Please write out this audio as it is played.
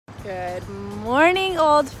Good morning,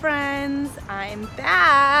 old friends. I'm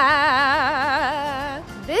back.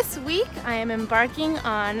 This week, I am embarking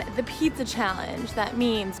on the pizza challenge. That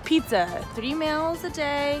means pizza 3 meals a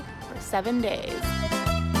day for 7 days.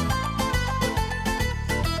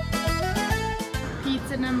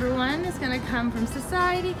 Pizza number 1 is gonna come from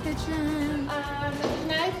Society Kitchen.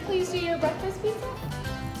 Can I please do your breakfast pizza?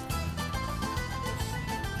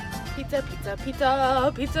 Pizza, pizza,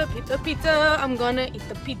 pizza, pizza, pizza, pizza. I'm gonna eat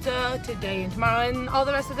the pizza today and tomorrow and all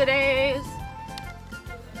the rest of the days.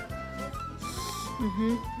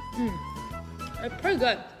 It's pretty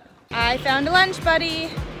good. I found a lunch buddy.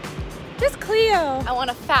 Just Cleo. I want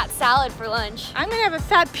a fat salad for lunch. I'm gonna have a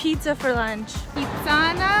fat pizza for lunch.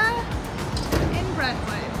 Pizzana in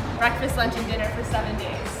Brentwood. Breakfast, lunch, and dinner for 7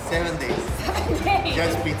 days. 7 days. 7 days.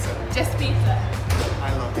 Just pizza. Just pizza.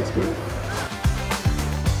 I love this food.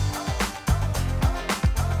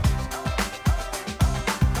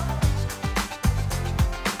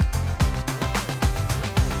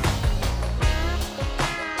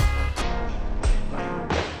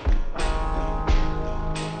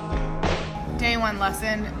 Day 1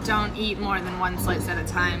 lesson, don't eat more than 1 slice at a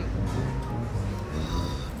time.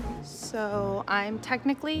 So I'm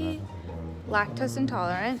technically lactose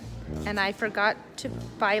intolerant and I forgot to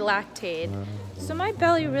buy Lactaid. So my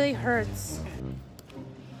belly really hurts.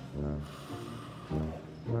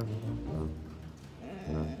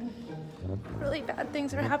 Really bad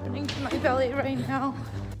things are happening to my belly right now.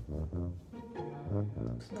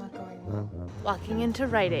 It's not going well. Walking into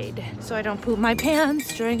Rite Aid so I don't poop my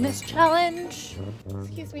pants during this challenge.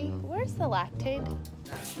 Excuse me, where's the Lactaid?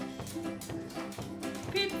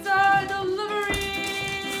 Pizza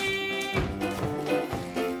delivery!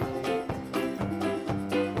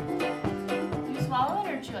 You swallow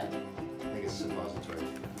it or chew it? I think it's suppository.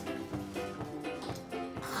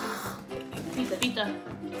 Pizza, pizza,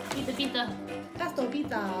 pizza, pizza. Tasto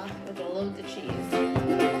pizza with a load of cheese.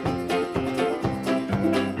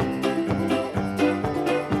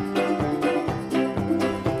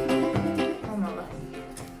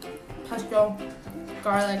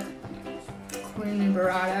 Garlic, creamy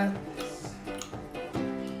burrata.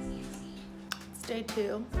 It's day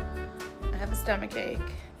 2. I have a stomach ache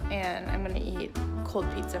and I'm gonna eat cold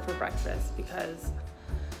pizza for breakfast because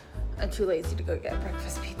I'm too lazy to go get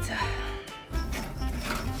breakfast pizza.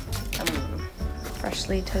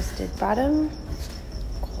 Freshly toasted bottom,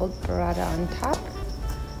 cold burrata on top,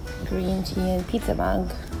 green tea and pizza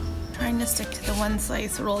mug. Trying to stick to the 1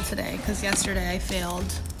 slice rule today because yesterday I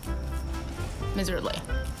failed miserably.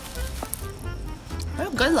 Oh,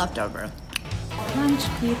 good leftover. Lunch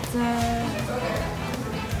pizza.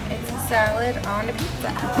 It's a salad on a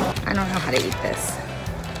pizza. I don't know how to eat this.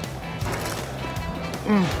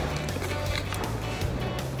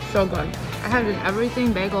 So good. I had an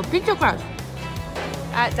everything bagel pizza crust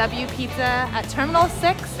at W Pizza at Terminal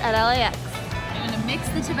 6 at LAX. I'm gonna mix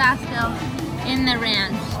the Tabasco in the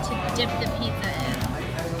ranch to dip the pizza in.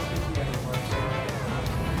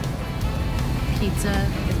 Pizza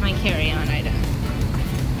is my carry-on item. I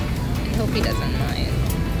hope he doesn't mind.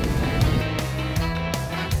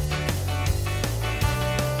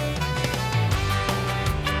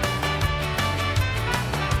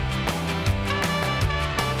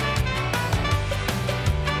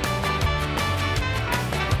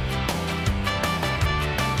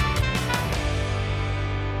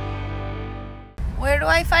 Where do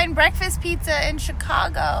I find breakfast pizza in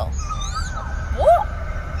Chicago?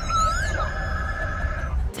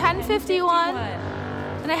 10:51,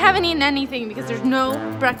 and I haven't eaten anything because there's no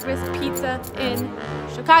breakfast pizza in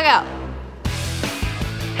Chicago.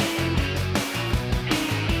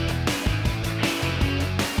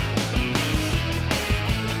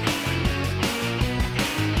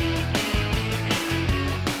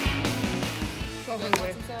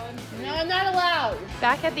 No, I'm not allowed.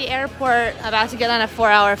 Back at the airport, about to get on a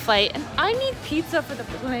 4-hour flight, and I need pizza for the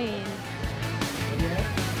plane.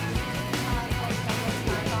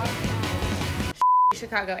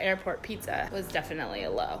 Chicago airport pizza was definitely a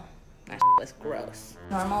low. That was gross.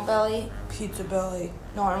 Normal belly, pizza belly.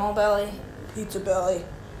 Normal belly, pizza belly.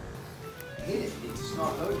 It's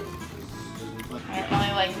not loaded. I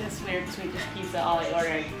only like this weird Swedish pizza all I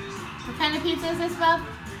ordered. What kind of pizza is this, Bob?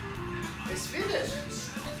 It's Swedish.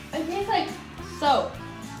 It tastes like soap.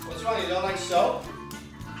 What's wrong? You don't like soap?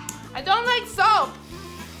 I don't like soap.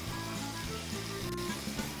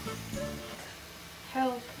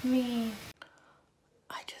 Help me.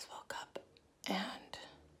 I just woke up and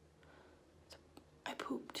I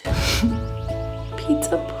pooped.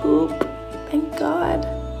 Pizza poop. Thank God.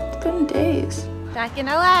 It's been days. Back in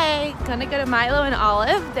LA, gonna go to Milo and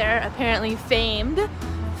Olive. They're apparently famed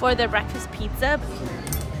for their breakfast pizza.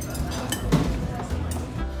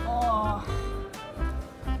 Oh.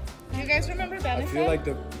 Do you guys remember Benison? I feel like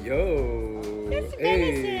the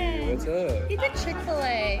hey, what's up? He's at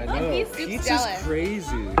Chick-fil-A. I know. He's super Pizza's jealous.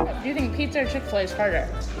 crazy. Do you think pizza or Chick-fil-A is harder?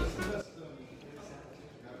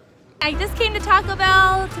 I just came to Taco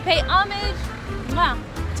Bell to pay homage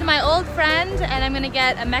to my old friend, and I'm gonna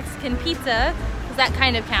get a Mexican pizza, because that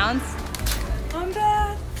kind of counts. I'm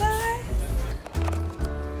back, guys.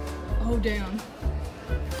 Oh damn.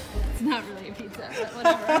 It's not really a pizza, but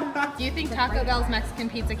whatever. Do you think Taco Bell's Mexican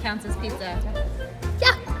pizza counts as pizza?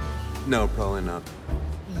 Yeah. No, probably not.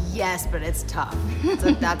 Yes, but it's tough.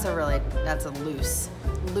 That's a loose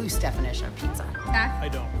definition of pizza. I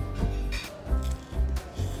don't.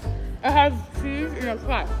 I have cheese in a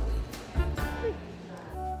crust.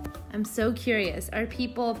 I'm so curious. Are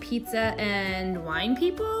people pizza and wine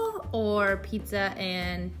people, or pizza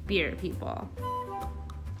and beer people?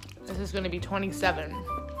 This is gonna be 27.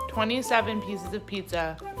 27 pieces of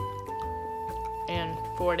pizza in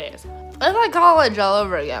 4 days. It's like college all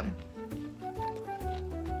over again.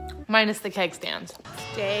 Minus the keg stands.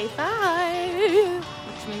 Day 5,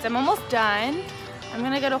 which means I'm almost done. I'm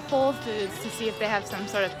gonna go to Whole Foods to see if they have some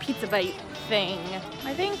sort of pizza bite thing.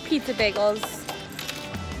 I think pizza bagels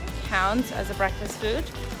count as a breakfast food.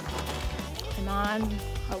 I'm on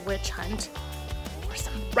a witch hunt for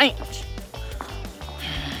some ranch.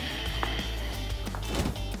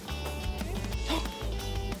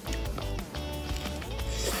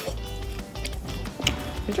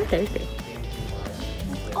 These are tasty.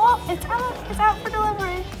 Oh, it's out for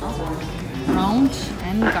delivery. Ranch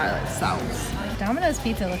and garlic sauce. Domino's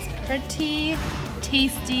pizza looks pretty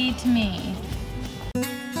tasty to me.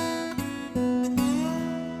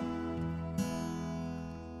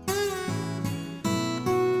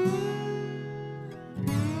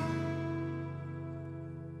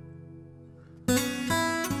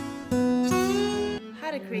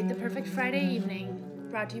 How to create the perfect Friday evening.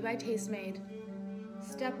 Brought to you by Tastemade.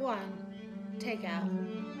 Step 1, takeout.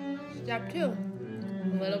 Step 2, a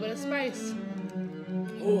little bit of spice.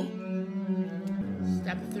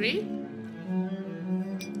 Step 3,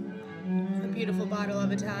 a beautiful bottle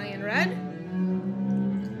of Italian red.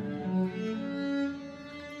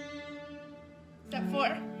 Step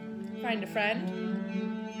 4, find a friend.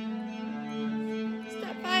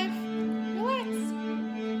 Step 5, relax.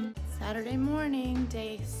 Saturday morning,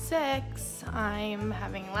 day 6. I'm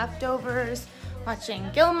having leftovers, watching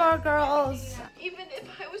Gilmore Girls. Even if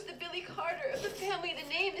I was the Billy Carter of the family, the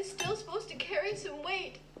name is still supposed to carry some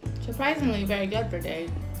weight. Surprisingly very good for day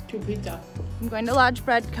 2 pizza. I'm going to Lodge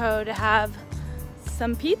Bread Co. to have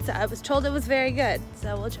some pizza. I was told it was very good,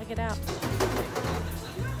 so we'll check it out.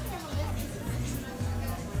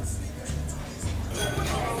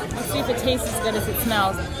 Let's see if it tastes as good as it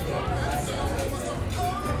smells.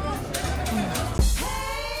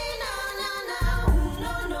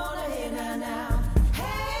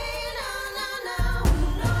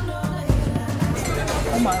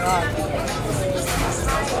 Oh my god.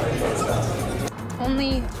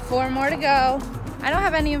 Only 4 more to go. I don't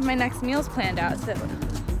have any of my next meals planned out, so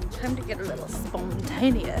time to get a little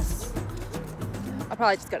spontaneous. I'll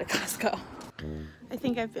probably just go to Costco. I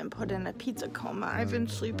think I've been put in a pizza coma. I've been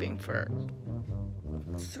sleeping for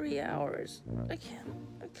 3 hours. I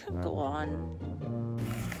can't go on.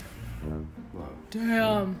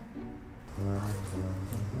 Damn.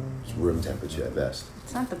 It's room temperature at best.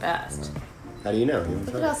 It's not the best. How do you know? You haven't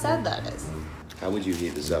Look at tried how it? sad that is. How would you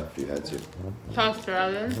heat this up if you had to? Toaster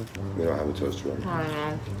oven? We don't have a toaster oven. I don't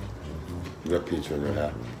know. You got pizza in your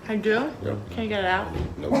hat. I do? Yep. Can I get it out?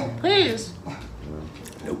 Nope. Please.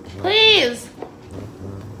 Nope. Please.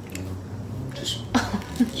 Just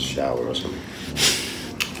shower or something.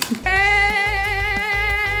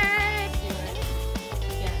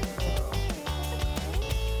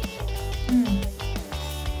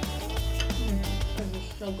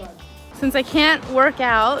 So good. Since I can't work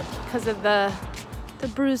out because of the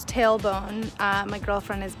bruised tailbone, my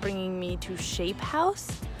girlfriend is bringing me to Shape House,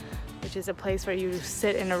 which is a place where you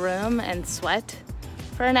sit in a room and sweat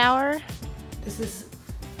for an hour. This is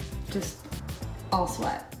just all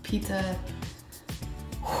sweat. Pizza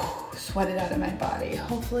sweated out of my body.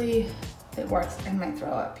 Hopefully it works. I might throw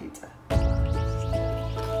up pizza.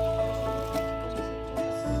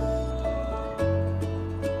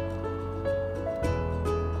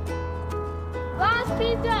 Last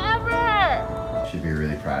pizza ever! You should be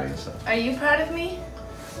really proud of yourself. Are you proud of me?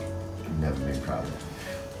 You've never been proud of me.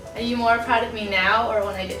 Are you more proud of me now or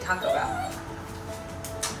when I did Taco Bell?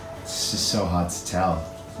 It's just so hard to tell.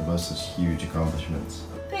 They're both such huge accomplishments.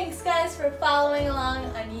 Thanks guys for following along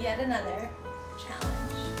on yet another